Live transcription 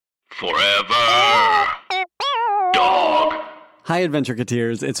Forever. Dog. Hi, Adventure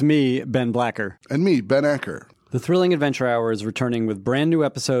Cateers. It's me, Ben Blacker. And me, Ben Acker. The Thrilling Adventure Hour is returning with brand new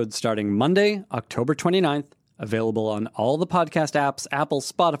episodes starting Monday, October 29th, available on all the podcast apps, Apple,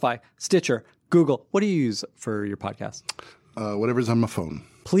 Spotify, Stitcher, Google. What do you use for your podcast? Whatever's on my phone.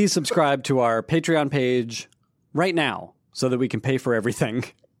 Please subscribe to our Patreon page right now so that we can pay for everything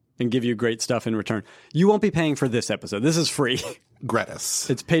and give you great stuff in return. You won't be paying for this episode. This is free. Gratis.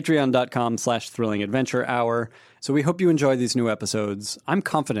 It's patreon.com/thrillingadventurehour. So we hope you enjoy these new episodes. I'm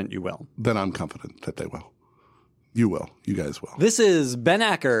confident you will. Then I'm confident that they will. You will. You guys will. This is Ben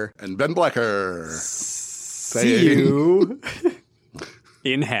Acker. And Ben Blacker. See you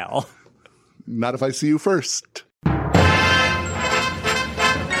in hell. Not if I see you first.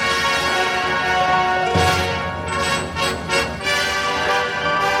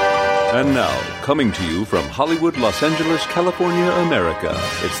 And now, coming to you from Hollywood, Los Angeles, California, America,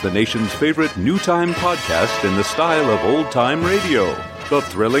 it's the nation's favorite new time podcast in the style of old-time radio, The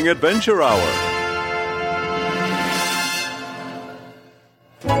Thrilling Adventure Hour.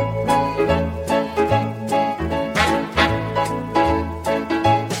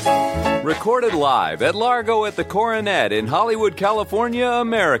 Recorded live at Largo at the Coronet in Hollywood, California,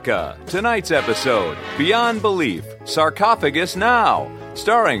 America. Tonight's episode, Beyond Belief, Sarcophagus Now,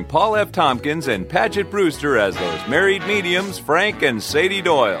 starring Paul F. Tompkins and Paget Brewster as those married mediums, Frank and Sadie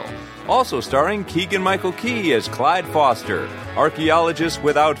Doyle. Also starring Keegan-Michael Key as Clyde Foster, archaeologist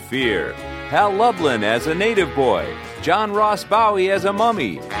without fear. Hal Lublin as a native boy. John Ross Bowie as a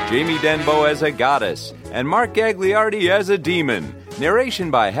mummy. Jamie Denbo as a goddess. And Mark Gagliardi as a demon. Narration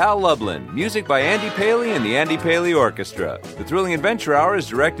by Hal Lublin. Music by Andy Paley and the Andy Paley Orchestra. The Thrilling Adventure Hour is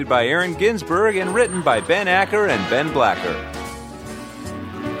directed by Aaron Ginsberg and written by Ben Acker and Ben Blacker.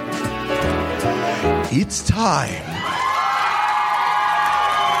 It's time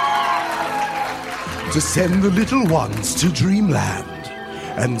to send the little ones to dreamland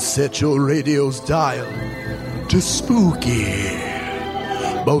and set your radio's dial to spooky.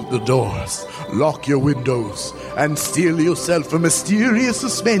 Bolt the doors, lock your windows, and steal yourself a mysterious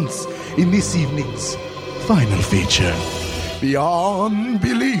suspense in this evening's final feature, Beyond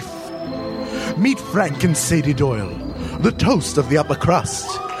Belief. Meet Frank and Sadie Doyle, the toast of the upper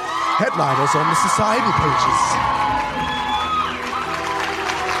crust, headliners on the society pages.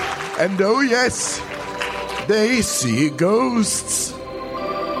 And oh yes, they see ghosts.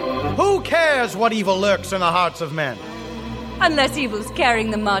 Who cares what evil lurks in the hearts of men? Unless evil's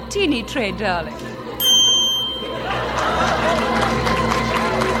carrying the martini tray, darling.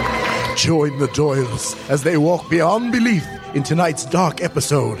 Join the Doyles as they walk beyond belief in tonight's dark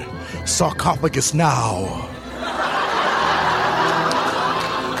episode, Sarcophagus Now.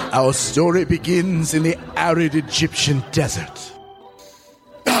 Our story begins in the arid Egyptian desert.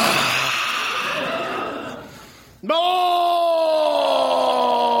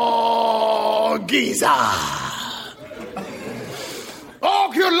 Oh, Giza!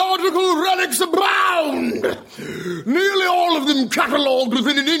 Archaeological relics abound! Nearly all of them catalogued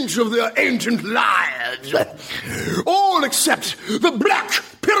within an inch of their ancient lives. All except the Black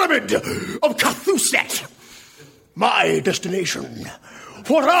Pyramid of Cathuset. My destination.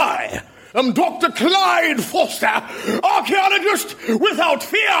 For I am Dr. Clyde Foster, archaeologist without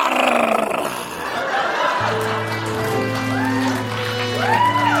fear!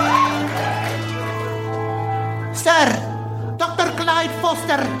 Sir, Dr. Clyde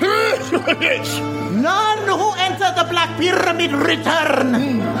Foster. None who enter the Black Pyramid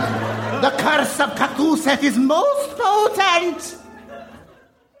return. The curse of Cathuset is most potent.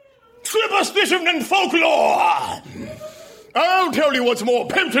 Superstition and folklore! I'll tell you what's more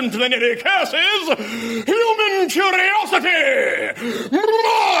potent than any curses. Human curiosity!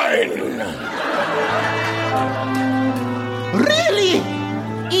 Mine! Really?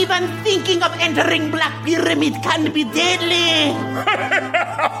 Even thinking of entering Black Pyramid can be deadly.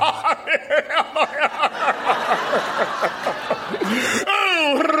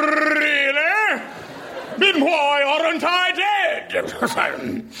 Oh, really? Then why aren't I dead?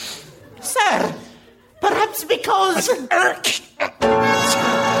 Sir, perhaps because...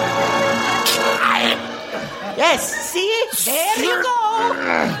 Yes, see? There you go.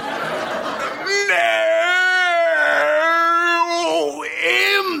 No!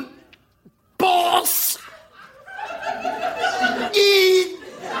 Boss!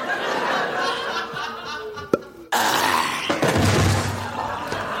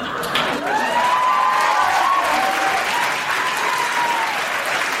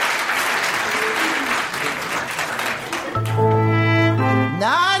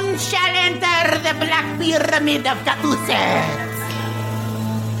 None shall enter the Black Pyramid of Cathuset.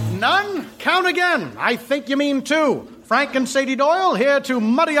 None? Count again. I think you mean 2. Frank and Sadie Doyle here to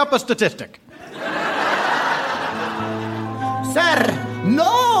muddy up a statistic. Sir,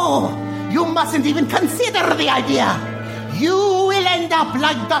 no! You mustn't even consider the idea. You will end up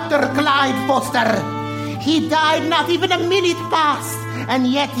like Dr. Clyde Foster. He died not even a minute past, and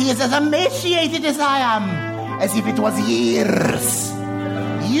yet he is as emaciated as I am, as if it was years.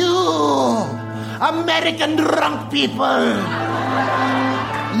 You, American drunk people,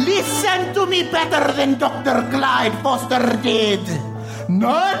 listen to me better than Dr. Clyde Foster did.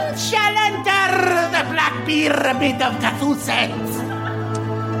 None shall enter the Black Pyramid of Cathuset.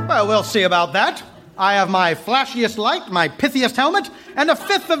 Well, we'll see about that. I have my flashiest light, my pithiest helmet, and a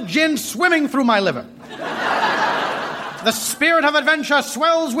fifth of gin swimming through my liver. The spirit of adventure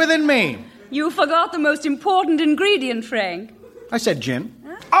swells within me. You forgot the most important ingredient, Frank. I said gin.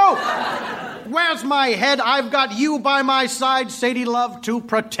 Oh! Where's my head? I've got you by my side, Sadie Love, to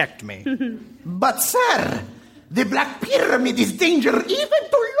protect me. But, sir, the Black Pyramid is danger even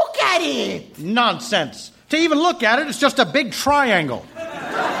to look at it. Nonsense. To even look at it, it's just a big triangle.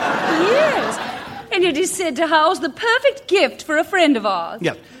 Yes, and it is said to house the perfect gift for a friend of ours.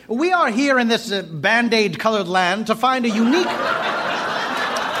 Yes. We are here in this Band-Aid colored land to find a unique...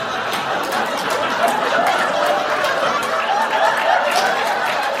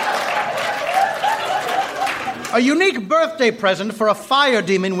 a unique birthday present for a fire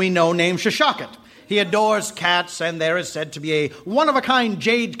demon we know named Shoshoket. He adores cats, and there is said to be a one-of-a-kind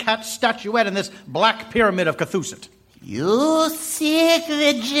jade cat statuette in this Black Pyramid of Cathuset. You seek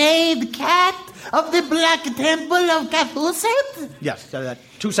the jade cat of the Black Temple of Cathuset? Yes,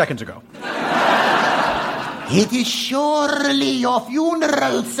 2 seconds ago. It is surely your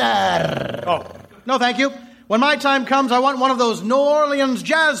funeral, sir. Oh, no thank you. When my time comes, I want one of those New Orleans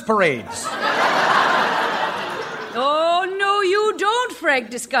jazz parades. Oh, no, you don't, Frank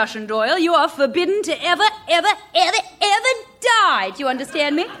Discussion Doyle. You are forbidden to ever die. Do you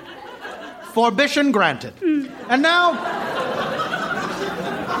understand me? Forbition granted. And now,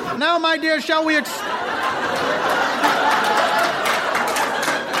 my dear, shall we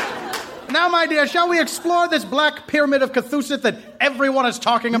explore this Black Pyramid of Cathuset that everyone is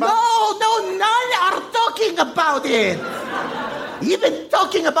talking about? No, none are talking about it. Even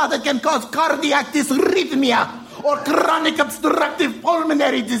talking about it can cause cardiac dysrhythmia or chronic obstructive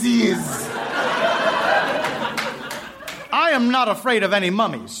pulmonary disease. I am not afraid of any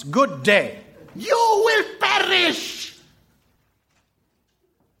mummies. Good day. You will perish.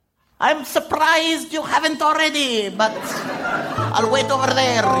 I'm surprised you haven't already, but I'll wait over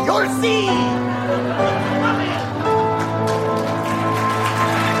there. You'll see.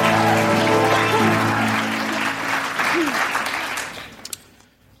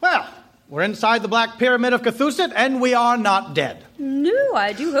 Well, we're inside the Black Pyramid of Cathuset, and we are not dead. No,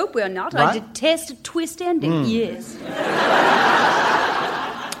 I do hope we're not. What? I detest a twist ending. Yes.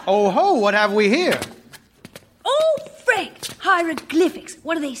 Oh ho, what have we here? Oh, Frank, hieroglyphics.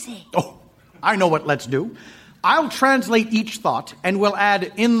 What do they say? Oh, I know what let's do. I'll translate each thought, and we'll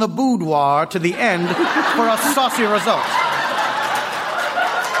add "in the boudoir" to the end for a saucy result.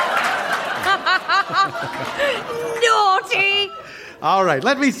 Naughty! All right,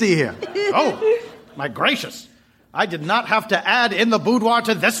 let me see here. Oh, my gracious. I did not have to add "in the boudoir"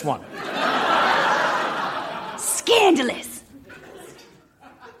 to this one. Scandalous.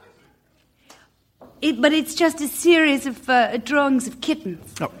 But it's just a series of drawings of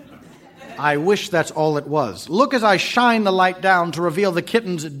kittens. Oh, I wish that's all it was. Look as I shine the light down to reveal the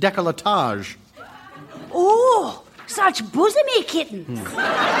kitten's décolletage. Oh, such bosomy kittens.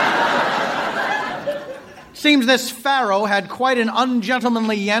 Seems this pharaoh had quite an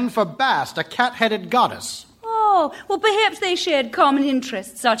ungentlemanly yen for Bast, a cat-headed goddess. Oh, well, perhaps they shared common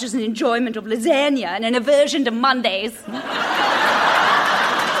interests, such as an enjoyment of lasagna and an aversion to Mondays. Could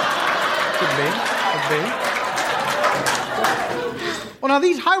be. Well, now,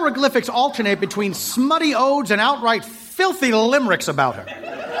 these hieroglyphics alternate between smutty odes and outright filthy limericks about her.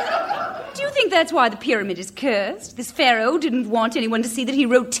 Do you think that's why the pyramid is cursed? This pharaoh didn't want anyone to see that he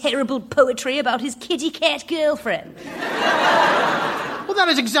wrote terrible poetry about his kitty cat girlfriend. Well, that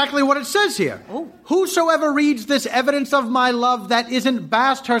is exactly what it says here. Oh. Whosoever reads this evidence of my love that isn't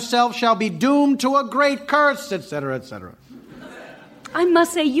Bast herself shall be doomed to a great curse, etc., etc. I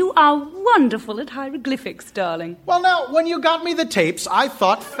must say, you are wonderful at hieroglyphics, darling. Well, now, when you got me the tapes, I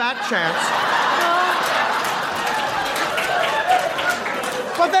thought fat chance.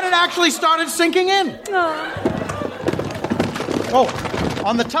 But then it actually started sinking in. Oh,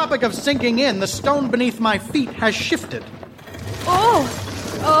 on the topic of sinking in, the stone beneath my feet has shifted. Oh,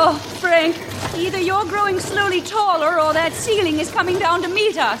 Oh, Frank, either you're growing slowly taller or that ceiling is coming down to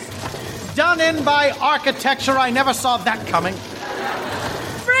meet us. Done in by architecture. I never saw that coming.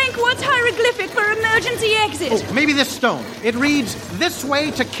 Frank, what's hieroglyphic for emergency exit? Oh, maybe this stone. It reads, "This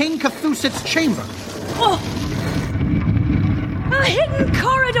way to King Cthulhu's chamber." Oh! A hidden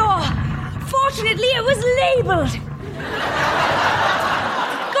corridor! Fortunately, it was labeled.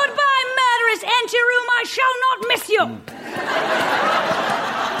 Goodbye, murderous anteroom. I shall not miss you.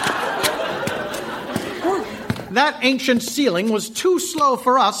 That ancient ceiling was too slow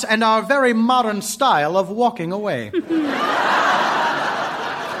for us and our very modern style of walking away.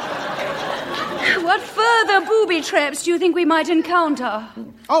 What further booby traps do you think we might encounter?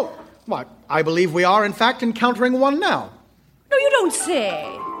 Oh, what? I believe we are, in fact, encountering one now. No, you don't say.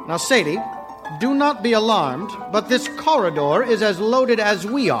 Now, Sadie, do not be alarmed, but this corridor is as loaded as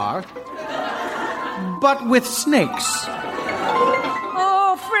we are, but with snakes.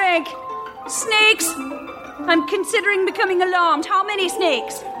 Oh, Frank, snakes? I'm considering becoming alarmed. How many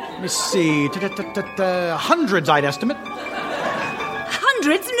snakes? Let me see. Hundreds, I'd estimate.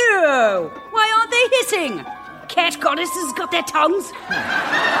 Hundreds? No. Why aren't they hissing? Cat goddesses got their tongues.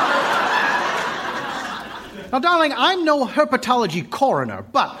 Now, darling, I'm no herpetology coroner,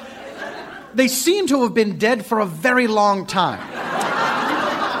 but they seem to have been dead for a very long time.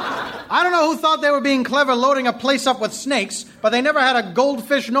 I don't know who thought they were being clever loading a place up with snakes, but they never had a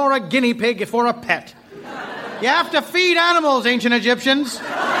goldfish nor a guinea pig for a pet. You have to feed animals, ancient Egyptians.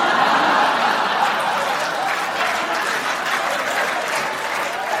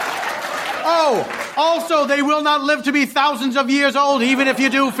 Oh, also, they will not live to be thousands of years old, even if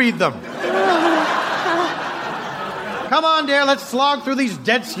you do feed them. Come on, dear, let's slog through these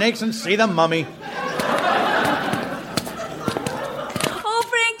dead snakes and see the mummy. Oh,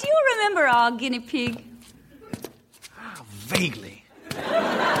 Frank, do you remember our guinea pig? Vaguely.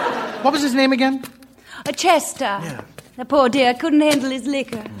 What was his name again? A Chester. Yeah. The poor dear couldn't handle his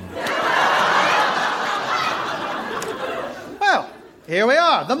liquor. Well, here we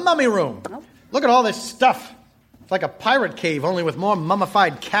are, the mummy room. Look at all this stuff. It's like a pirate cave, only with more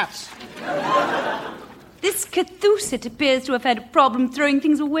mummified cats. This Cthulhu appears to have had a problem throwing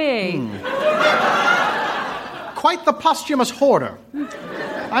things away. Quite the posthumous hoarder.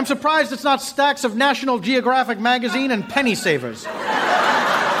 I'm surprised it's not stacks of National Geographic magazine and penny savers.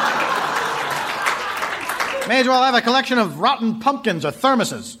 May as well have a collection of rotten pumpkins or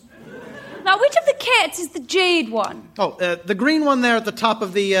thermoses. Now, which of the cats is the jade one? Oh, the green one there at the top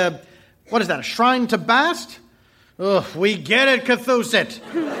of the, what is that, a shrine to Bast? Ugh, we get it, Cthulhu.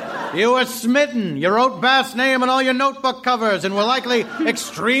 You were smitten. You wrote Bast's name on all your notebook covers and were likely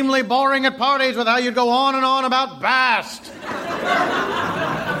extremely boring at parties with how you'd go on and on about Bast.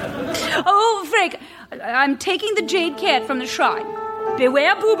 Oh, Frank, I'm taking the jade cat from the shrine.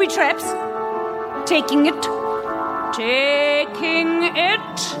 Beware booby traps. Taking it. Taking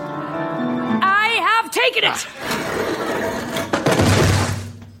it. I have taken it.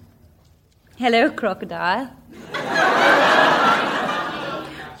 Hello, crocodile.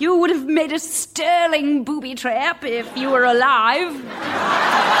 You would have made a sterling booby trap if you were alive.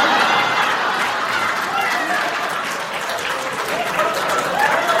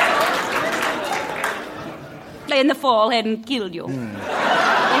 In the fall hadn't killed you.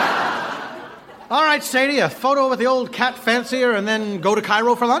 All right, Sadie, a photo with the old cat fancier and then go to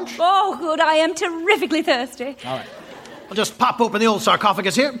Cairo for lunch? Oh, good. I am terrifically thirsty. All right. I'll just pop open the old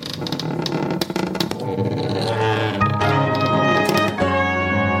sarcophagus here.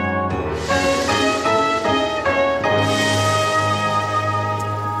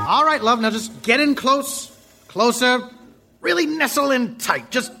 All right, love, now just get in close, closer, really nestle in tight.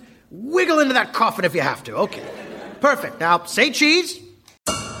 Just wiggle into that coffin if you have to. Okay. Perfect. Now, say cheese.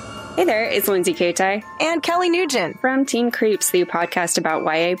 Hey there, it's Lindsay Kaitai and Kelly Nugent from Teen Creeps, the podcast about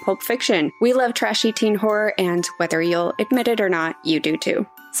YA pulp fiction. We love trashy teen horror, and whether you'll admit it or not, you do too.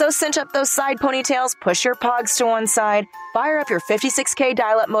 So cinch up those side ponytails, push your pogs to one side, fire up your 56K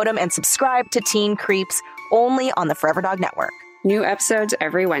dial-up modem, and subscribe to Teen Creeps only on the Forever Dog Network. New episodes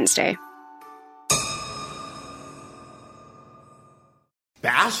every Wednesday.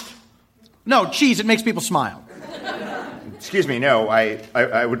 Bast? No, cheese. It makes people smile. Excuse me, no,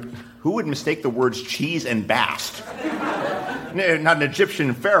 I would... Who would mistake the words cheese and bast? No, not an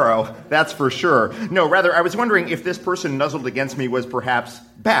Egyptian pharaoh, that's for sure. No, rather, I was wondering if this person nuzzled against me was perhaps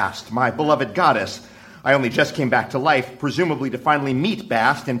Bast, my beloved goddess. I only just came back to life, presumably to finally meet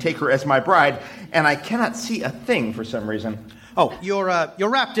Bast and take her as my bride, and I cannot see a thing for some reason. Oh, you're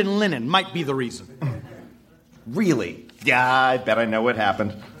wrapped in linen. Might be the reason. Really? Yeah, I bet I know what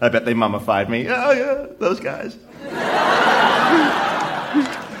happened. I bet they mummified me. Oh, yeah, those guys.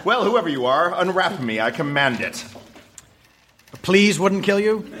 Well, whoever you are, unwrap me. I command it. Please wouldn't kill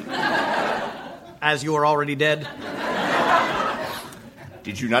you? As you are already dead?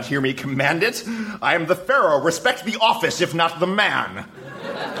 Did you not hear me command it? I am the Pharaoh. Respect the office, if not the man.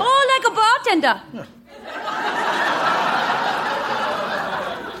 Oh, like a bartender.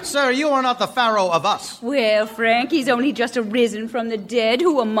 Sir, you are not the Pharaoh of us. Well, Frank, he's only just arisen from the dead.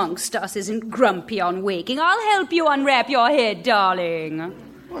 Who amongst us isn't grumpy on waking? I'll help you unwrap your head, darling.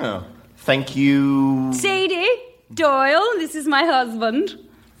 Well, thank you. Sadie, Doyle, this is my husband.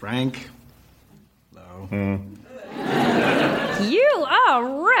 Frank. Hello. You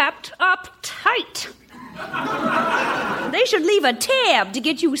are wrapped up tight. They should leave a tab to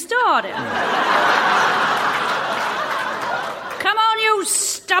get you started. Come on, you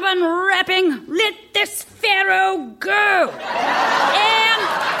stubborn wrapping. Let this Pharaoh go. And...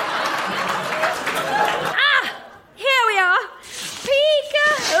 here we are. Pika.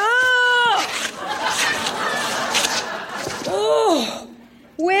 Oh,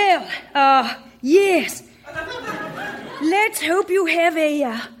 well, yes. Let's hope you have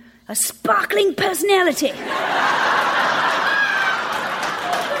a sparkling personality.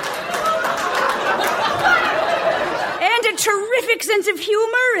 And a terrific sense of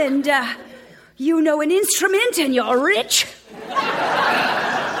humor, and you know an instrument, and you're rich.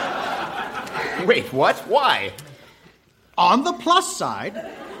 Wait, what? Why? On the plus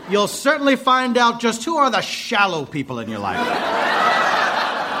side, you'll certainly find out just who are the shallow people in your life.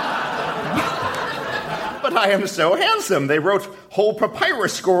 But I am so handsome. They wrote whole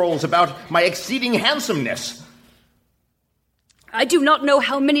papyrus scrolls about my exceeding handsomeness. I do not know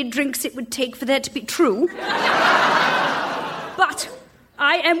how many drinks it would take for that to be true. But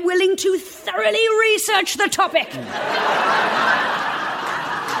I am willing to thoroughly research the topic.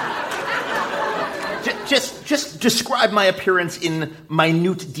 Just describe my appearance in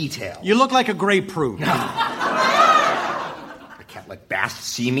minute detail. You look like a gray prude. I can't let Bast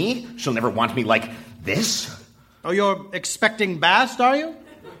see me. She'll never want me like this. Oh, you're expecting Bast, are you?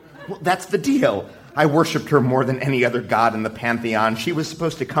 Well, that's the deal. I worshipped her more than any other god in the pantheon. She was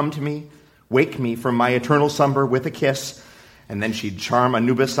supposed to come to me, wake me from my eternal slumber with a kiss, and then she'd charm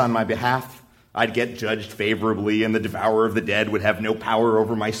Anubis on my behalf. I'd get judged favorably, and the devourer of the dead would have no power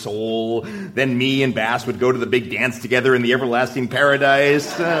over my soul. Then me and Bast would go to the big dance together in the everlasting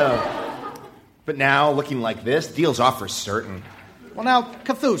paradise. But now, looking like this, deal's off for certain. Well, now,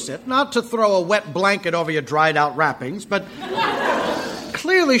 Cathusit, not to throw a wet blanket over your dried-out wrappings, but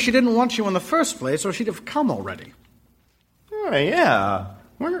clearly she didn't want you in the first place, or she'd have come already. Oh, yeah.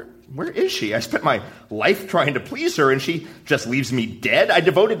 Where is she? I spent my life trying to please her, and she just leaves me dead? I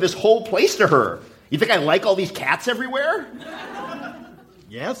devoted this whole place to her. You think I like all these cats everywhere?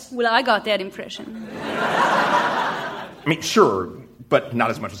 Yes? Well, I got that impression. I mean, sure, but not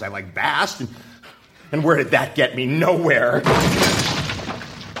as much as I like Bast. And where did that get me? Nowhere.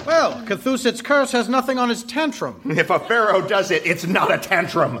 Well, Cathusit's curse has nothing on his tantrum. If a pharaoh does it, it's not a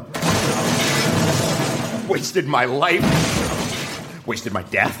tantrum. Wasted my life. Wasted my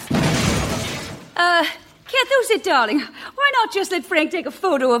death. Cathusit, darling, why not just let Frank take a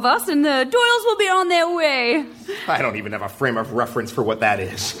photo of us and the Doyles will be on their way? I don't even have a frame of reference for what that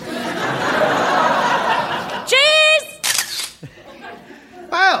is. Cheese!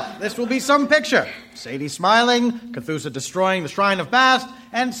 Well, this will be some picture. Sadie smiling, Cathusit destroying the shrine of Bast,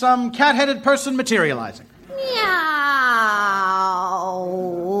 and some cat-headed person materializing. Meow.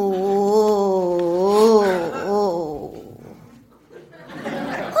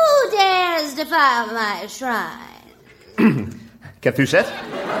 Who dares defile my shrine? Cathusit?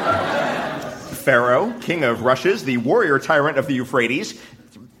 Pharaoh, king of Rushes, the warrior tyrant of the Euphrates,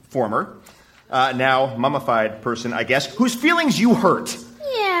 former, now mummified person, I guess, whose feelings you hurt.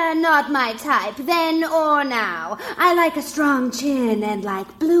 Yeah, not my type, then or now. I like a strong chin and like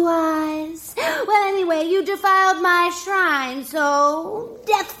blue eyes. Well, anyway, you defiled my shrine, so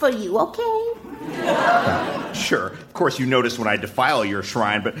death for you, okay? Sure, of course you noticed when I defile your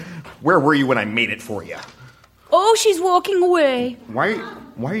shrine, but where were you when I made it for you? Oh, she's walking away. Why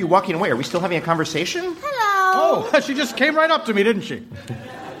are you walking away? Are we still having a conversation? Hello. Oh, she just came right up to me, didn't she?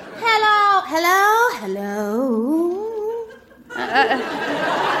 Hello.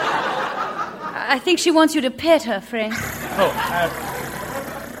 I think she wants you to pet her, Frank.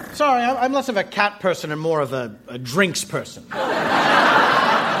 Sorry, I'm less of a cat person and more of a drinks person.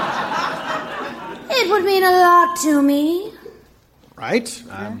 It would mean a lot to me. Right?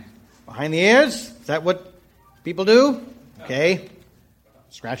 Behind the ears? Is that what people do? Okay.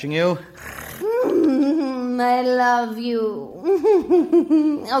 Scratching you? I love you.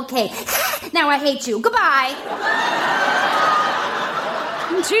 Okay, now I hate you. Goodbye.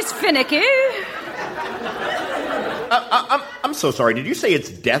 She's finicky. I'm so sorry. Did you say it's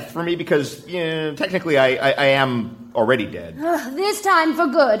death for me? Because technically I am already dead. This time for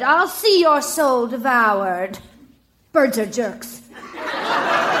good. I'll see your soul devoured. Birds are jerks.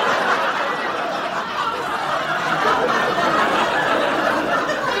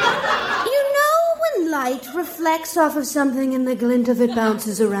 Light reflects off of something and the glint of it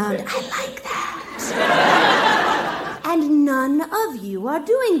bounces around. I like that. And none of you are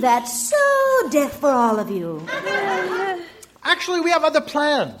doing that. So death for all of you. Actually, we have other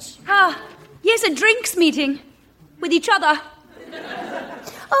plans. Yes, a drinks meeting. With each other.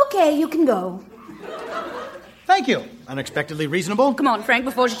 Okay, you can go. Thank you. Unexpectedly reasonable. Come on, Frank,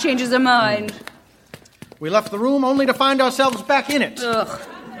 before she changes her mind. We left the room only to find ourselves back in it. Ugh.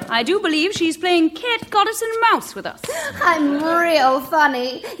 I do believe she's playing cat, goddess, and mouse with us. I'm real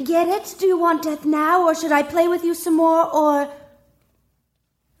funny. Get it? Do you want death now, or should I play with you some more, or...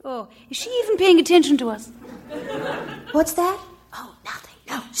 Oh, is she even paying attention to us? What's that? Oh, nothing.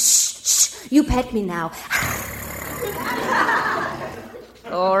 No. Shh, shh. You pet me now.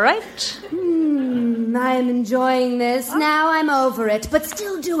 All right. I am enjoying this. Now I'm over it, but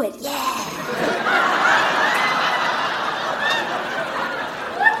still do it. Yeah.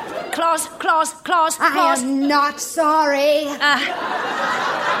 Claws. I am not sorry.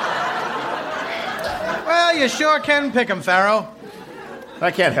 Well, you sure can pick 'em, Pharaoh.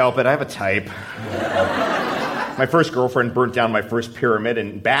 I can't help it. I have a type. My first girlfriend burnt down my first pyramid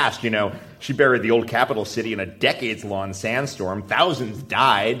in Bast. She buried the old capital city in a decades-long sandstorm. Thousands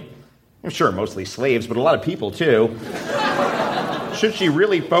died. I'm sure mostly slaves, but a lot of people, too. Should she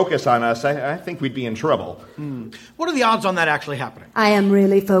really focus on us, I think we'd be in trouble. What are the odds on that actually happening? I am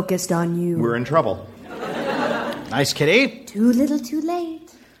really focused on you. We're in trouble. Nice kitty. Too little, too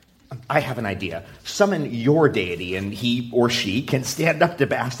late. I have an idea. Summon your deity, and he or she can stand up to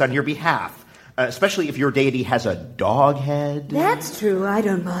Bast on your behalf. Especially if your deity has a dog head. That's true. I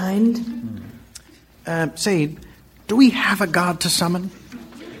don't mind. Say, do we have a god to summon?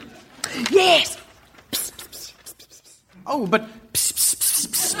 Yes. Oh, but...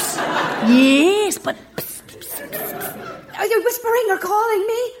 Yes, but... Are you whispering or calling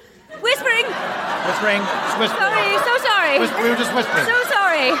me? Whispering. Whispering. Sorry, so sorry. We were just whispering. So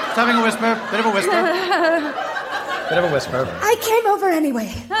sorry. Just having a whisper. Bit of a whisper. Bit of a whisper. I came over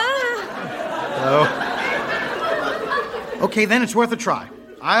anyway. Hello. Okay, then it's worth a try.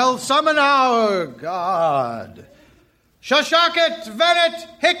 I'll summon our god. Shoshaket venet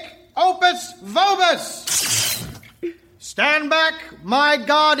hic opus vobus. Stand back, my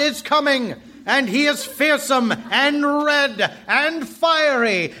god is coming, and he is fearsome and red and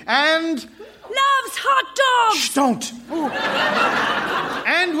fiery and... Loves hot dogs! Shh, don't.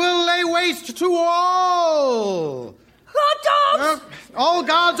 And will lay waste to all. Hot dogs! All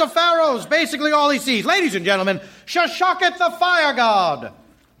gods are pharaohs, basically all he sees. Ladies and gentlemen, Shoshaket the fire god.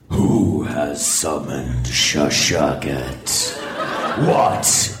 Who has summoned Shoshaket?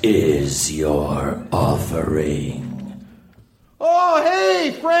 What is your offering? Oh,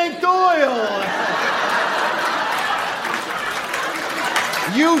 hey, Frank Doyle!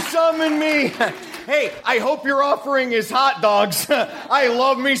 You summoned me. Hey, I hope your offering is hot dogs. I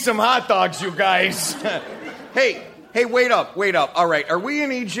love me some hot dogs, you guys. Hey, wait up. All right, are we in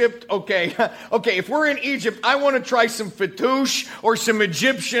Egypt? Okay, if we're in Egypt, I want to try some fattoush or some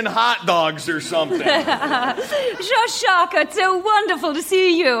Egyptian hot dogs or something. Shoshaka, it's so wonderful to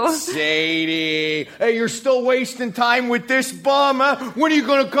see you. Sadie, hey, you're still wasting time with this bum, huh? When are you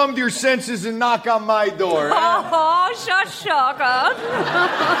going to come to your senses and knock on my door? Huh? Oh, Shoshaka.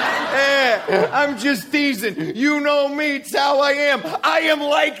 I'm just teasing. You know me, it's how I am. I am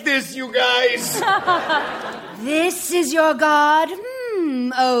like this, you guys. This is your god?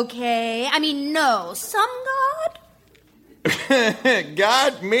 Okay. I mean, no. Some god?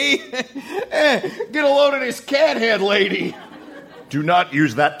 God, me? Get a load of this cat head lady. Do not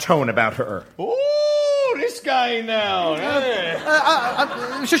use that tone about her. Oh, this guy now.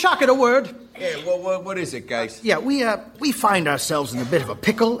 Shoshaket, a word. Yeah, well, what is it, guys? Yeah, we find ourselves in a bit of a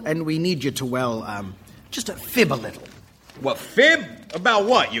pickle, and we need you to, just fib a little. What, fib? About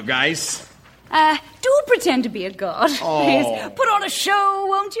what, you guys? Do pretend to be a god. Oh. Please, put on a show,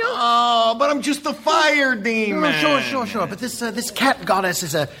 won't you? Oh, but I'm just a fire demon. Sure. But this cat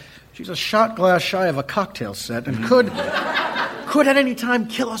goddess she's a shot glass shy of a cocktail set, and could at any time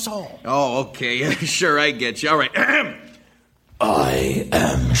kill us all. Oh, okay. Sure, I get you. All right. I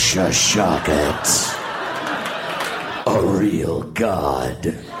am Shoshaket, a real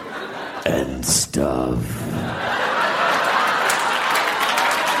god and stuff.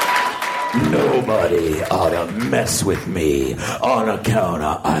 Nobody ought to mess with me. On account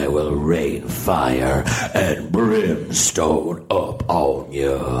of I will rain fire and brimstone up on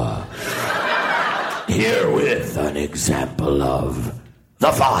you. Herewith an example of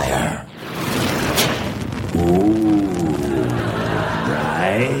the fire. Ooh,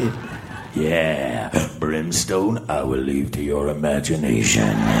 right? Yeah, brimstone I will leave to your imagination.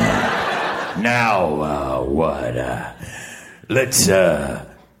 Now,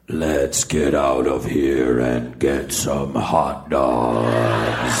 let's get out of here and get some hot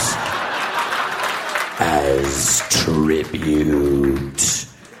dogs as tribute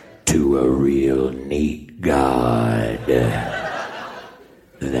to a real neat god.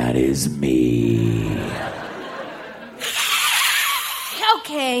 That is me.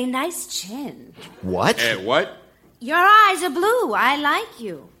 Okay, nice chin. What? What? Your eyes are blue. I like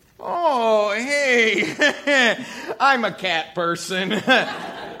you. Oh, hey. I'm a cat person.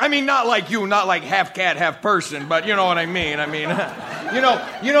 I mean, not like you, not like half cat, half person, but you know what I mean. You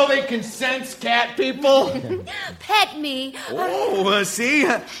know they can sense cat people. Pet me. Oh, see?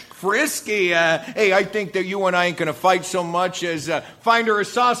 Frisky. Hey, I think that you and I ain't gonna fight so much as find her a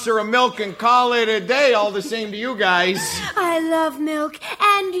saucer of milk and call it a day, all the same to you guys. I love milk,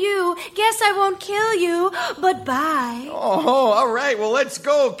 and you. Guess I won't kill you, but bye. Oh, all right. Well, let's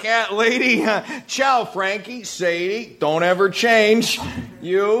go, cat lady. Ciao, Frankie, Sadie. Don't ever change.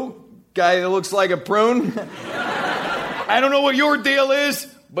 You, guy that looks like a prune. I don't know what your deal is,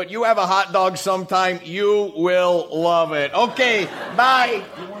 but you have a hot dog sometime. You will love it. Okay, bye.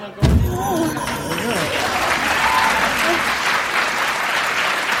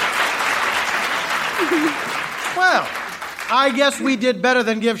 Well, I guess we did better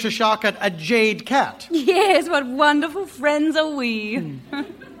than give Shashakat a jade cat. Yes, what wonderful friends are we.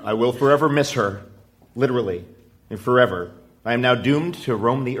 I will forever miss her. Literally. And forever. I am now doomed to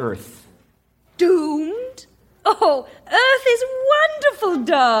roam the earth. Doomed? Oh, Earth is wonderful,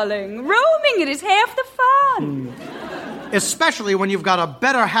 darling. Roaming it is half the fun. Especially when you've got a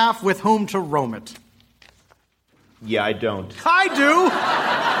better half with whom to roam it. Yeah, I don't. I do.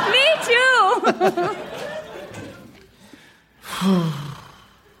 Me too.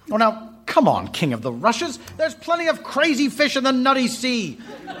 Oh, now, come on, King of the Rushes. There's plenty of crazy fish in the nutty sea.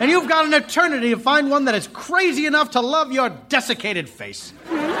 And you've got an eternity to find one that is crazy enough to love your desiccated face.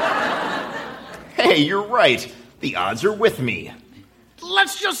 Hey, you're right. The odds are with me.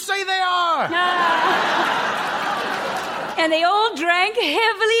 Let's just say they are. And they all drank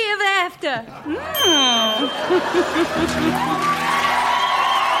heavily ever after.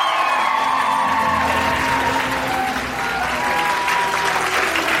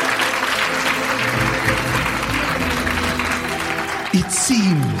 It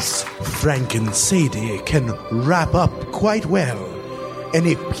seems Frank and Sadie can wrap up quite well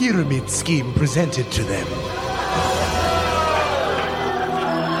any pyramid scheme presented to them.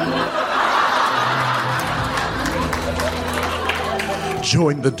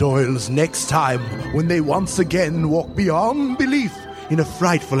 Join the Doyles next time when they once again walk beyond belief in a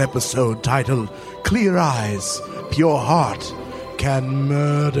frightful episode titled Clear Eyes, Pure Heart Can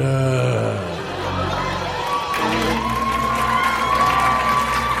Murder.